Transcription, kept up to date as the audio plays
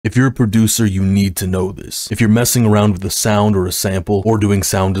If you're a producer, you need to know this. If you're messing around with a sound or a sample or doing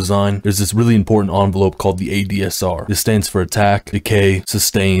sound design, there's this really important envelope called the adsr. This stands for attack, decay,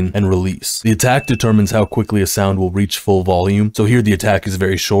 sustain, and release. The attack determines how quickly a sound will reach full volume. So here the attack is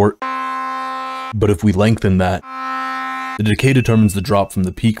very short, but if we lengthen that, the decay determines the drop from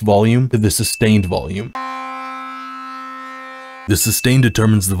the peak volume to the sustained volume. The sustain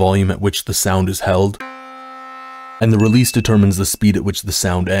determines the volume at which the sound is held, and the release determines the speed at which the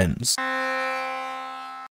sound ends.